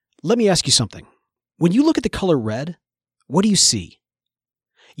Let me ask you something. When you look at the color red, what do you see?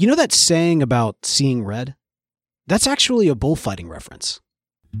 You know that saying about seeing red? That's actually a bullfighting reference.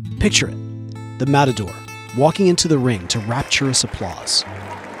 Picture it. The matador, walking into the ring to rapturous applause,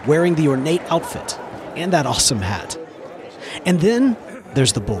 wearing the ornate outfit and that awesome hat. And then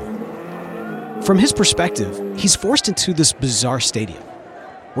there's the bull. From his perspective, he's forced into this bizarre stadium,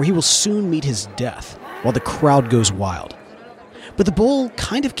 where he will soon meet his death while the crowd goes wild. But the bull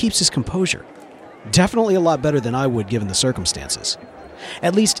kind of keeps his composure. Definitely a lot better than I would given the circumstances.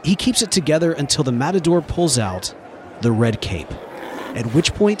 At least he keeps it together until the matador pulls out the red cape, at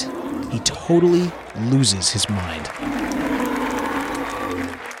which point he totally loses his mind.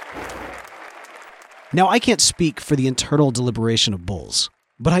 Now, I can't speak for the internal deliberation of bulls,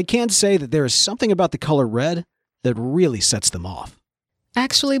 but I can say that there is something about the color red that really sets them off.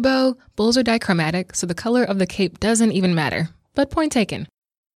 Actually, Bo, bulls are dichromatic, so the color of the cape doesn't even matter. But point taken.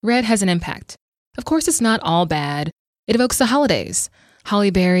 Red has an impact. Of course, it's not all bad. It evokes the holidays.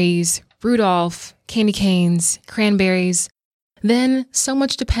 Holly berries, Rudolph, candy canes, cranberries. Then, so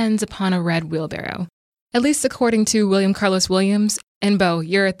much depends upon a red wheelbarrow. At least according to William Carlos Williams. And Bo,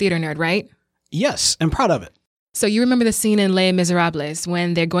 you're a theater nerd, right? Yes, I'm proud of it. So you remember the scene in Les Miserables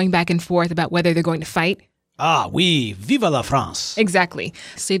when they're going back and forth about whether they're going to fight? Ah, oui, vive la France. Exactly.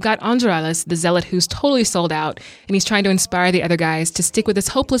 So you've got Androalis, the zealot who's totally sold out, and he's trying to inspire the other guys to stick with this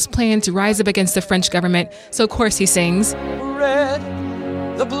hopeless plan to rise up against the French government. So of course he sings,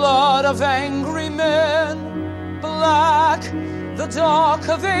 Red, the blood of angry men. Black, the dark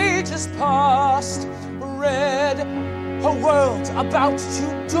of ages past. Red, a world about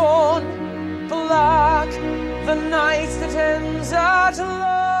to dawn. Black, the night that ends at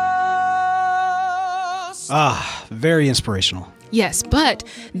last. Ah, very inspirational. Yes, but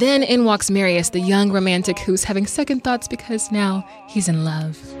then in walks Marius, the young romantic who's having second thoughts because now he's in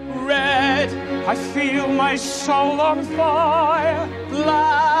love. Red, I feel my soul on fire.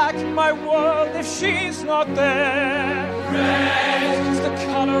 Black, my world if she's not there. Red is the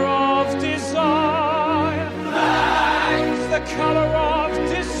color of desire. Black is the color of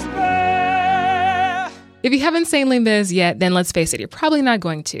despair. If you haven't seen Les Mis yet, then let's face it, you're probably not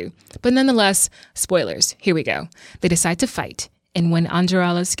going to. But nonetheless, spoilers, here we go. They decide to fight, and when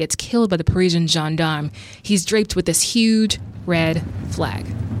Androalis gets killed by the Parisian gendarme, he's draped with this huge red flag.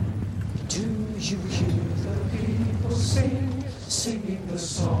 Do you hear the people sing, singing the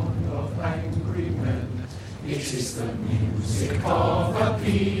song of angry men? It is the music of a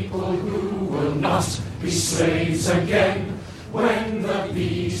people who will not be slaves again. When the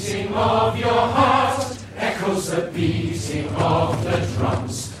beating of your heart echoes the beating of the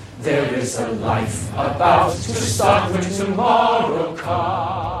drums, there is a life about to start when tomorrow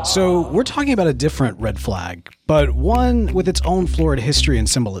comes. So we're talking about a different red flag, but one with its own florid history and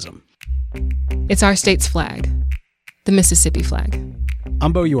symbolism. It's our state's flag, the Mississippi flag.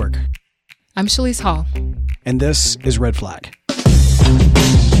 I'm Bo York. I'm Shalise Hall. And this is Red Flag.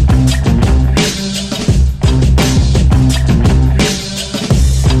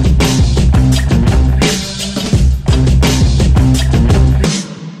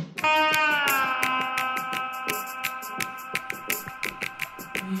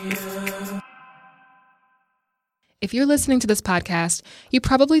 If you're listening to this podcast, you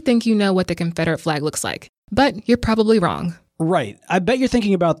probably think you know what the Confederate flag looks like, but you're probably wrong. Right. I bet you're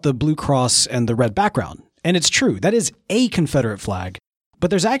thinking about the blue cross and the red background. And it's true, that is a Confederate flag,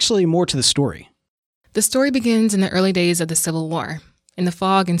 but there's actually more to the story. The story begins in the early days of the Civil War, in the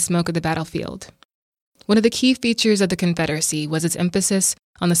fog and smoke of the battlefield. One of the key features of the Confederacy was its emphasis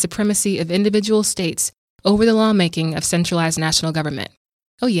on the supremacy of individual states over the lawmaking of centralized national government.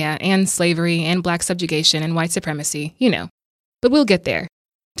 Oh yeah, and slavery and black subjugation and white supremacy, you know. But we'll get there.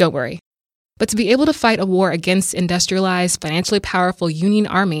 Don't worry. But to be able to fight a war against industrialized, financially powerful Union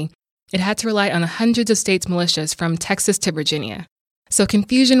Army, it had to rely on the hundreds of states' militias from Texas to Virginia. So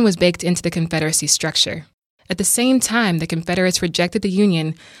confusion was baked into the Confederacy structure. At the same time the Confederates rejected the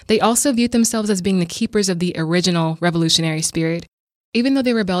Union, they also viewed themselves as being the keepers of the original revolutionary spirit. Even though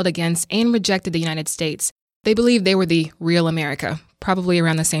they rebelled against and rejected the United States, they believed they were the real America, probably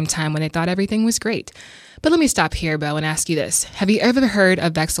around the same time when they thought everything was great. But let me stop here, Bo, and ask you this. Have you ever heard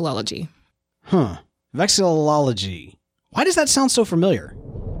of vexillology? Vexillology. Why does that sound so familiar?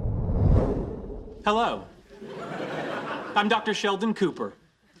 Hello. I'm Dr. Sheldon Cooper,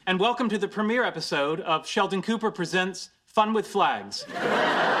 and welcome to the premiere episode of Sheldon Cooper Presents Fun with Flags.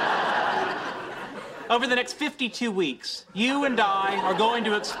 Over the next 52 weeks, you and I are going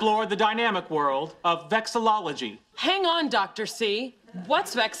to explore the dynamic world of vexillology. Hang on, Dr. C.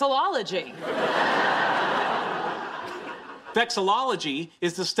 What's vexillology? Vexillology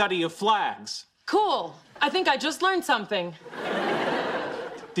is the study of flags. Cool. I think I just learned something.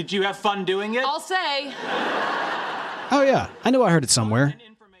 Did you have fun doing it? I'll say. Oh yeah, I know I heard it somewhere.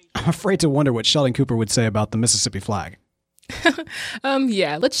 I'm afraid to wonder what Sheldon Cooper would say about the Mississippi flag.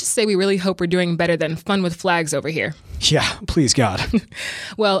 Yeah, let's just say we really hope we're doing better than fun with flags over here. Yeah, please God.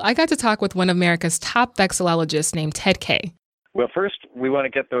 Well, I got to talk with one of America's top vexillologists named Ted Kay. Well, first, we want to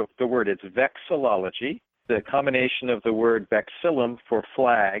get the word. It's vexillology, the combination of the word vexillum for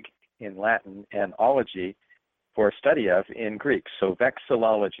flag in Latin and ology for study of in Greek. So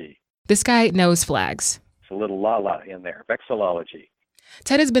vexillology. This guy knows flags. It's a little la-la in there, vexillology.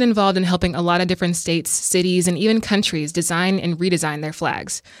 Ted has been involved in helping a lot of different states, cities, and even countries design and redesign their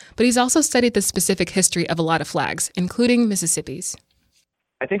flags. But he's also studied the specific history of a lot of flags, including Mississippi's.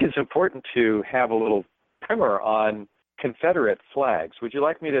 I think it's important to have a little primer on Confederate flags. Would you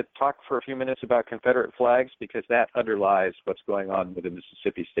like me to talk for a few minutes about Confederate flags? Because that underlies what's going on with the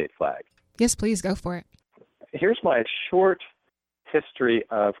Mississippi state flag. Yes, please, go for it. Here's my short history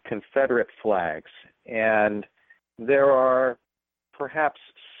of Confederate flags. And there are perhaps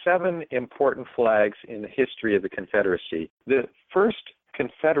 7 important flags in the history of the Confederacy. The first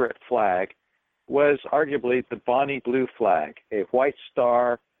Confederate flag was arguably the Bonnie Blue flag, a white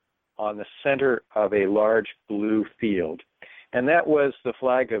star on the center of a large blue field. And that was the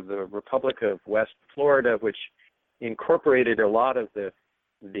flag of the Republic of West Florida, which incorporated a lot of the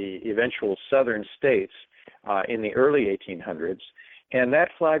eventual southern states in the early 1800s. And that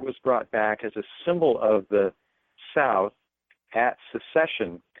flag was brought back as a symbol of the South at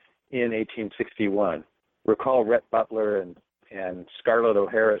secession in 1861. Recall Rhett Butler and Scarlett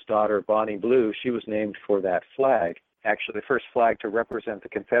O'Hara's daughter, Bonnie Blue. She was named for that flag, actually the first flag to represent the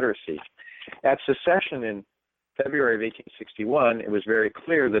Confederacy. At secession in February of 1861, it was very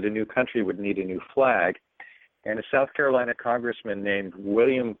clear that a new country would need a new flag, and a South Carolina congressman named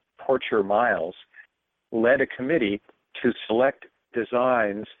William Porcher Miles led a committee to select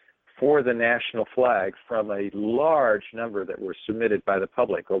designs for the national flag from a large number that were submitted by the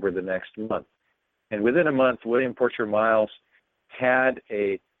public over the next month. And within a month, William Porcher Miles had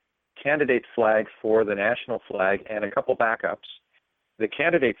a candidate flag for the national flag and a couple backups. The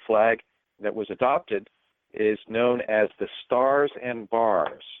candidate flag that was adopted is known as the Stars and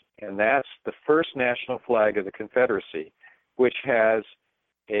Bars, and that's the first national flag of the Confederacy, which has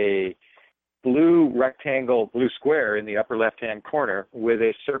a blue rectangle, blue square in the upper left-hand corner with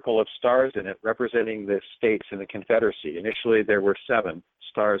a circle of stars in it representing the states in the Confederacy. Initially, there were 7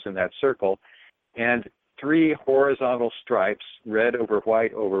 stars in that circle, and 3 horizontal stripes, red over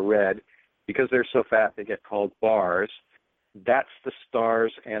white over red. Because they're so fat, they get called bars. That's the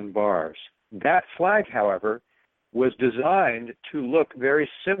Stars and Bars. That flag, however, was designed to look very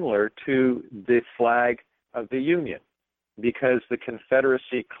similar to the flag of the Union, because the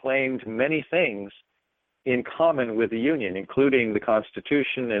Confederacy claimed many things in common with the Union, including the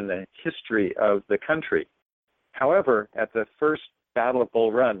Constitution and the history of the country. However, at the first Battle of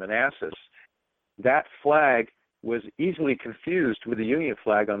Bull Run, Manassas, that flag was easily confused with the Union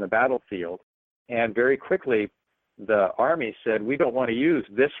flag on the battlefield, and very quickly the Army said, we don't want to use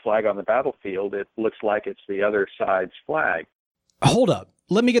this flag on the battlefield. It looks like it's the other side's flag. Hold up.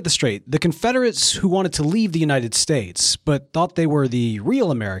 Let me get this straight. The Confederates who wanted to leave the United States, but thought they were the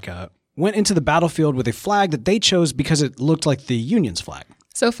real America, went into the battlefield with a flag that they chose because it looked like the Union's flag.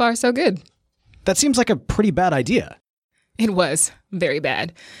 So far, so good. That seems like a pretty bad idea. It was very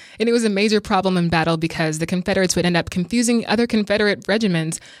bad. And it was a major problem in battle because the Confederates would end up confusing other Confederate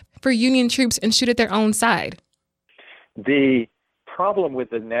regiments for Union troops and shoot at their own side. The problem with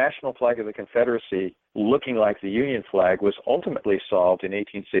the national flag of the Confederacy looking like the Union flag was ultimately solved in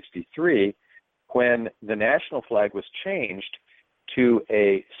 1863 when the national flag was changed to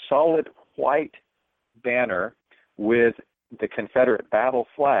a solid white banner with the Confederate battle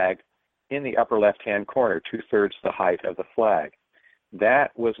flag in the upper left-hand corner, 2/3 the height of the flag.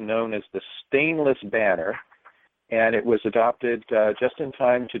 That was known as the stainless banner, and it was adopted just in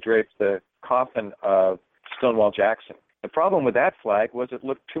time to drape the coffin of Stonewall Jackson. The problem with that flag was it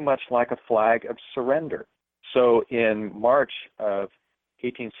looked too much like a flag of surrender. So in March of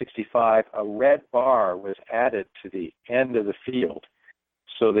 1865, a red bar was added to the end of the field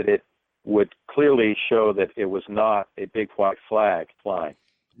so that it would clearly show that it was not a big white flag flying.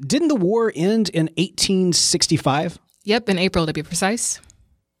 Didn't the war end in 1865? Yep, in April to be precise.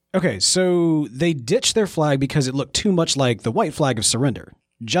 Okay, so they ditched their flag because it looked too much like the white flag of surrender,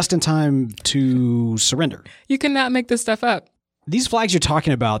 just in time to surrender. You cannot make this stuff up. These flags you're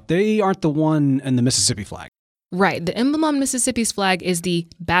talking about, they aren't the one in the Mississippi flag. Right. The emblem on Mississippi's flag is the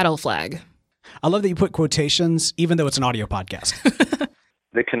battle flag. I love that you put quotations, even though it's an audio podcast.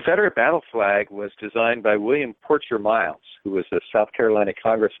 The Confederate battle flag was designed by William Porcher Miles, who was a South Carolina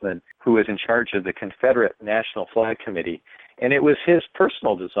congressman who was in charge of the Confederate National Flag Committee. And it was his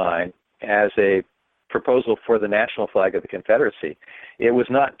personal design as a proposal for the national flag of the Confederacy. It was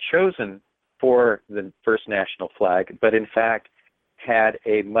not chosen for the first national flag, but in fact had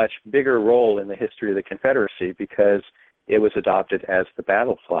a much bigger role in the history of the Confederacy because it was adopted as the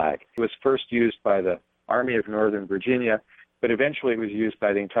battle flag. It was first used by the Army of Northern Virginia, but eventually it was used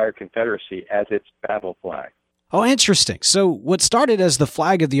by the entire Confederacy as its battle flag. Oh, interesting. So what started as the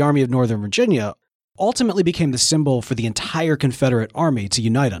flag of the Army of Northern Virginia ultimately became the symbol for the entire Confederate Army to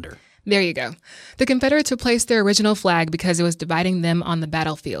unite under. There you go. The Confederates replaced their original flag because it was dividing them on the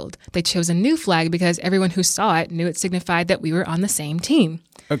battlefield. They chose a new flag because everyone who saw it knew it signified that we were on the same team.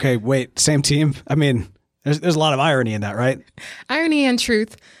 Okay, wait, same team? I mean, there's a lot of irony in that, right? Irony and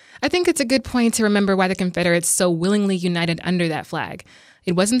truth. I think it's a good point to remember why the Confederates so willingly united under that flag.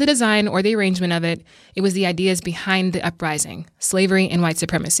 It wasn't the design or the arrangement of it. It was the ideas behind the uprising, slavery and white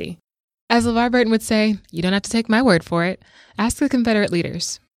supremacy. As LeVar Burton would say, you don't have to take my word for it. Ask the Confederate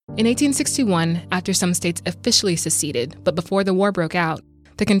leaders. In 1861, after some states officially seceded, but before the war broke out,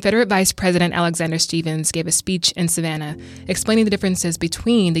 the Confederate Vice President Alexander Stephens gave a speech in Savannah explaining the differences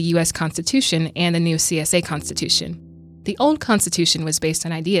between the U.S. Constitution and the new CSA Constitution. The old Constitution was based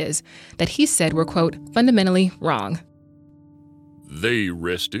on ideas that he said were, quote, fundamentally wrong. They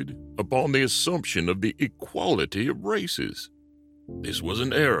rested upon the assumption of the equality of races. This was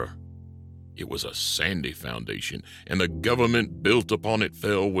an error. It was a sandy foundation, and the government built upon it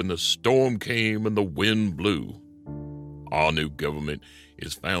fell when the storm came and the wind blew. Our new government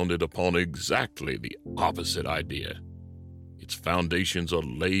is founded upon exactly the opposite idea. Its foundations are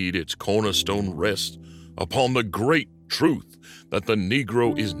laid, its cornerstone rests upon the great truth that the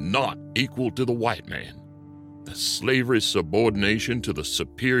Negro is not equal to the white man, that slavery's subordination to the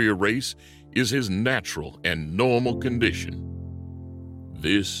superior race is his natural and normal condition.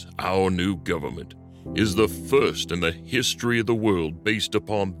 This, our new government, is the first in the history of the world based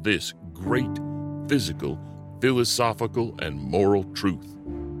upon this great physical, philosophical, and moral truth.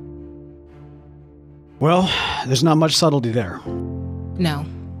 Well, there's not much subtlety there. No.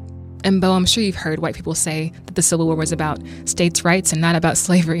 And Bo, I'm sure you've heard white people say that the Civil War was about states' rights and not about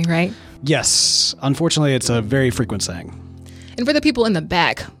slavery, right? Yes. Unfortunately, it's a very frequent saying. And for the people in the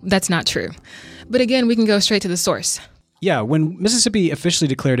back, that's not true. But again, we can go straight to the source. Yeah, when Mississippi officially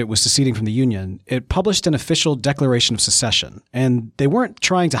declared it was seceding from the Union, it published an official declaration of secession, and they weren't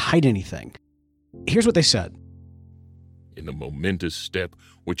trying to hide anything. Here's what they said. In the momentous step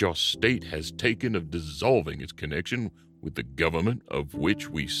which our state has taken of dissolving its connection with the government of which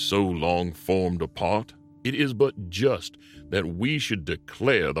we so long formed a part, it is but just that we should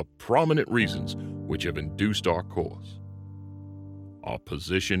declare the prominent reasons which have induced our course. Our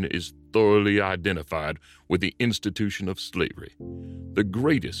position is thoroughly identified with the institution of slavery, the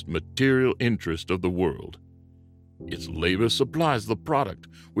greatest material interest of the world. Its labor supplies the product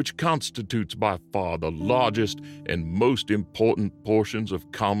which constitutes by far the largest and most important portions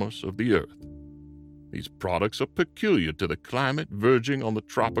of commerce of the earth. These products are peculiar to the climate verging on the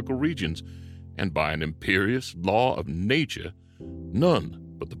tropical regions, and by an imperious law of nature, none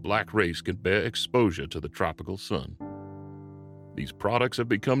but the black race can bear exposure to the tropical sun. These products have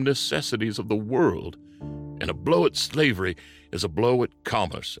become necessities of the world, and a blow at slavery is a blow at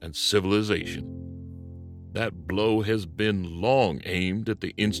commerce and civilization. That blow has been long aimed at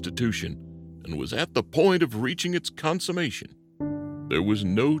the institution and was at the point of reaching its consummation. There was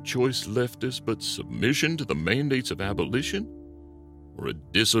no choice left us but submission to the mandates of abolition or a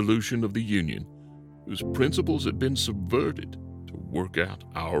dissolution of the Union, whose principles had been subverted to work out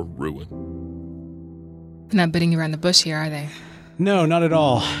our ruin. Not beating you around the bush here, are they? No, not at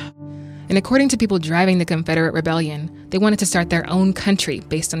all. And according to people driving the Confederate Rebellion, they wanted to start their own country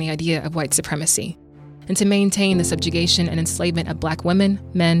based on the idea of white supremacy, and to maintain the subjugation and enslavement of black women,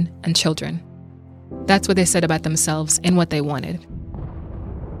 men, and children. That's what they said about themselves and what they wanted.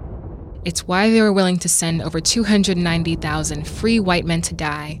 It's why they were willing to send over 290,000 free white men to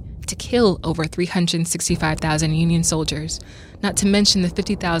die, to kill over 365,000 Union soldiers, not to mention the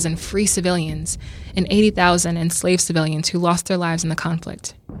 50,000 free civilians and 80,000 enslaved civilians who lost their lives in the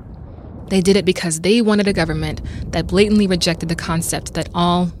conflict. They did it because they wanted a government that blatantly rejected the concept that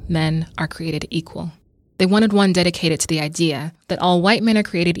all men are created equal. They wanted one dedicated to the idea that all white men are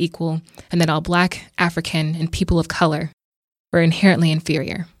created equal and that all black, African, and people of color were inherently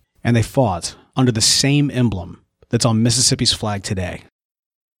inferior. And they fought under the same emblem that's on Mississippi's flag today.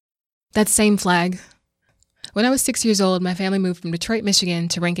 That same flag, When I was 6 years old, my family moved from Detroit, Michigan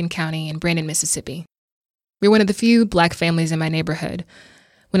to Rankin County in Brandon, Mississippi. We were one of the few Black families in my neighborhood.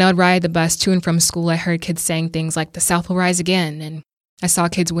 When I would ride the bus to and from school, I heard kids saying things like, "The South will rise again," and I saw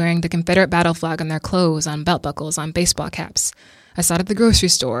kids wearing the Confederate battle flag on their clothes, on belt buckles, on baseball caps. I saw it at the grocery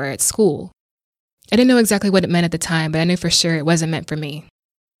store, at school. I didn't know exactly what it meant at the time, but I knew for sure it wasn't meant for me.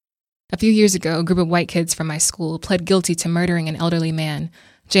 A few years ago, a group of white kids from my school pled guilty to murdering an elderly man,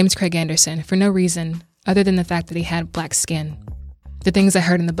 James Craig Anderson, for no reason other than the fact that he had black skin. The things I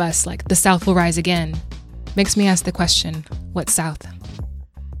heard in the bus, like "the South will rise again," makes me ask the question, what South?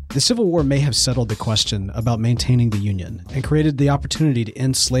 The Civil War may have settled the question about maintaining the Union and created the opportunity to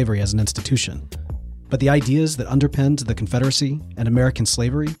end slavery as an institution. But the ideas that underpinned the Confederacy and American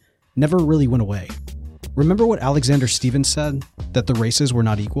slavery never really went away. Remember what Alexander Stephens said, that the races were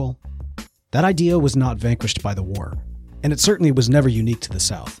not equal? That idea was not vanquished by the war, and it certainly was never unique to the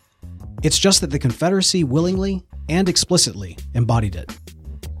South. It's just that the Confederacy willingly and explicitly embodied it.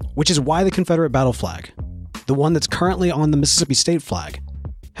 Which is why the Confederate battle flag, the one that's currently on the Mississippi state flag,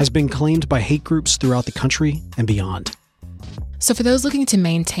 has been claimed by hate groups throughout the country and beyond. So for those looking to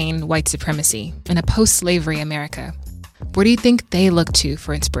maintain white supremacy in a post-slavery America, where do you think they look to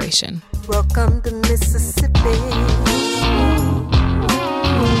for inspiration? Welcome to Mississippi.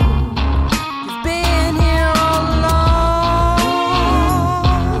 You've been here all along.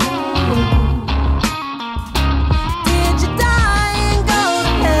 Did you die and go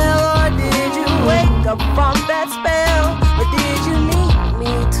to hell, or did you wake up from that spell, or did you need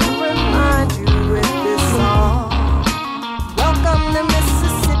me to remind you with this song? Welcome to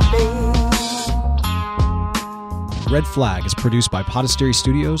Mississippi. Red Flag is produced by Podastery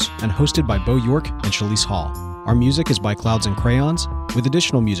Studios and hosted by Bo York and Shalise Hall. Our music is by Clouds and Crayons, with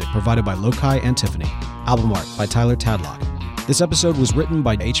additional music provided by Lokai and Tiffany. Album art by Tyler Tadlock. This episode was written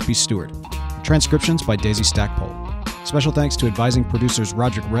by H.B. Stewart. Transcriptions by Daisy Stackpole. Special thanks to advising producers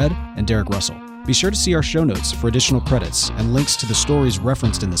Roderick Red and Derek Russell. Be sure to see our show notes for additional credits and links to the stories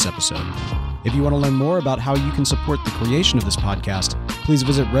referenced in this episode. If you want to learn more about how you can support the creation of this podcast, please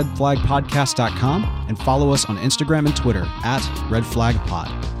visit redflagpodcast.com and follow us on Instagram and Twitter @redflagpod.